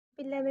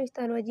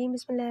औज़ुबिल्लाहिमिनश्शैतानिर्रजीम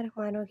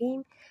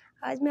बिस्मिल्लाहिर्रहमानिर्रहीम।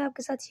 आज मैं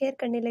आपके साथ शेयर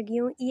करने लगी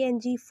हूँ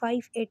ENG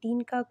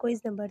 518 का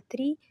क्विज़ नंबर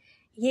 3।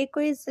 ये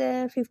क्विज़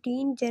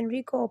 15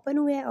 जनवरी को ओपन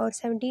हुआ है और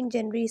 17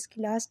 जनवरी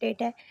इसकी लास्ट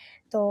डेट है।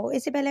 तो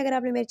इससे पहले अगर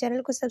आपने मेरे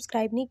चैनल को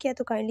सब्सक्राइब नहीं किया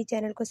तो काइंडली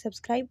चैनल को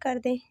सब्सक्राइब कर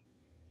दें।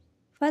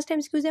 फर्स्ट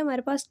एमसीक्यूज़ है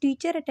हमारे पास,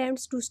 teacher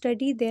attempts to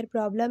study their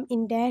problem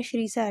in dash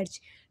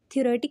research,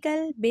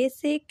 theoretical,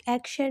 basic,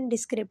 action,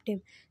 descriptive.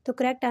 तो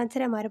करेक्ट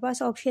आंसर है हमारे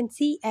पास option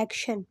C,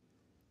 action.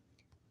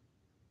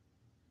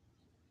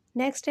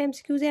 Next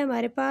MCQs है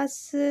हमारे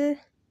पास,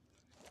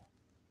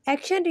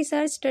 action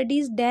research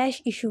studies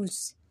dash issues,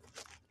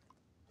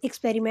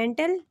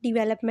 experimental,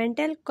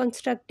 developmental,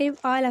 constructive,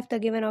 all of the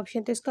given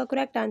option. तो इसका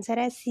correct answer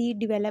है सी,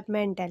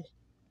 developmental.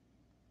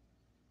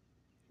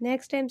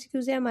 Next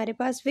MCQs है हमारे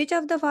पास, which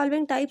of the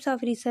following types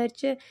of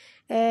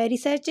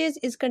researches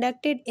is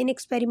conducted in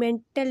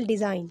experimental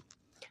design,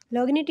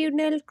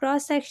 longitudinal,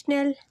 cross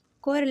sectional,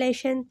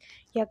 correlation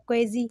या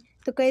quasi.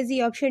 तो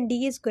quasi option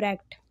D is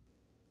correct.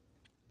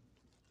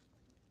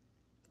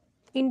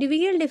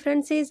 Individual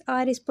differences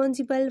are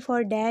responsible for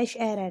dash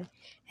error,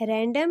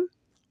 random,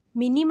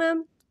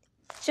 minimum,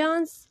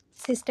 chance,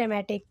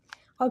 systematic.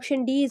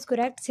 Option D is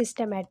correct,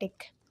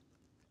 systematic.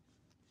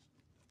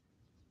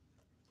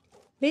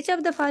 Which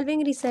of the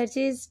following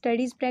researches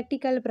studies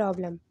practical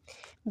problem?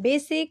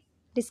 Basic,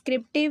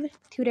 descriptive,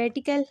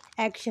 theoretical,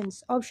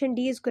 actions. Option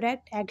D is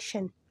correct,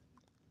 action.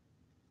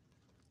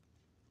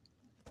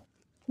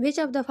 Which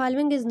of the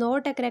following is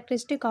not a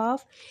characteristic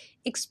of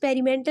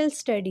experimental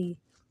study?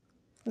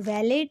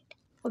 Valid,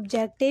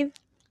 objective,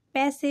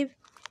 passive,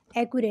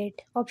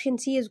 accurate. Option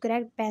C is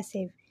correct,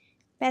 passive.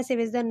 Passive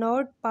is the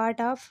not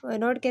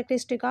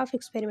characteristic of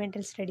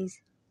experimental studies.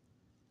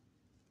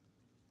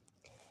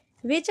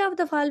 Which of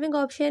the following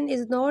option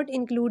is not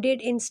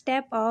included in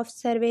step of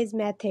surveys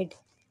method?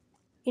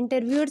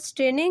 Interviewers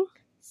training,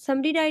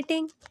 summary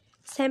writing,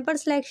 sample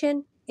selection,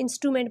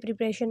 instrument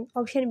preparation.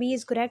 Option B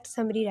is correct,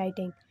 summary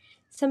writing.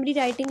 Summary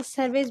writing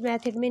surveys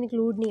method में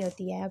include नहीं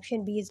होती है.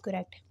 Option B is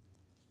correct.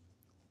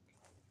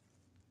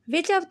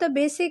 Which of the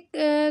basic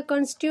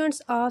constituents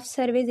of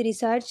surveys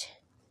research?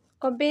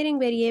 Comparing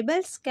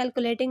variables,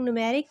 calculating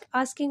numeric,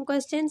 asking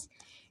questions,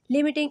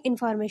 limiting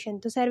information.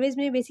 तो surveys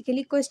में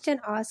basically question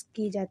ask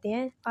किए जाते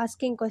हैं.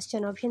 Asking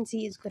question, option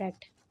C is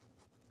correct.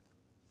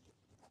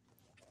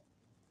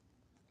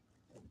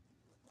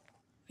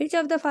 Which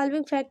of the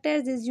following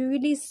factors is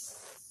usually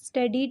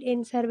studied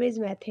in surveys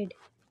method?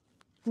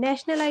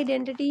 National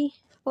identity,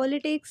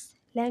 politics,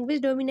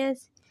 language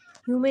dominance,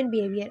 human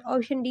behavior.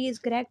 Option D is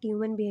correct,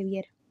 human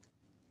behavior.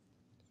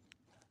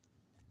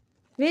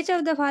 Which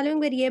of the following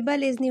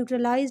variable is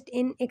neutralized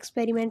in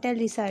experimental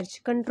research?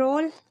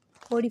 Control,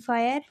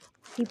 modifier,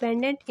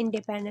 dependent,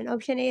 independent.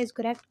 Option A is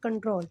correct,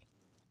 control.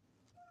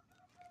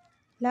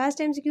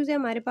 Last MCQs है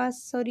हमारे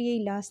पास, sorry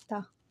यही last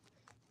था।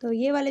 तो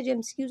ये वाले जो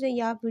MCQs हैं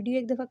ये आप वीडियो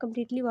एक दफ़ा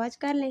कम्प्लीटली वॉच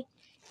कर लें,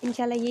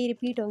 इंशाल्लाह यही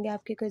रिपीट होंगे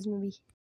आपके क्विज़ में भी।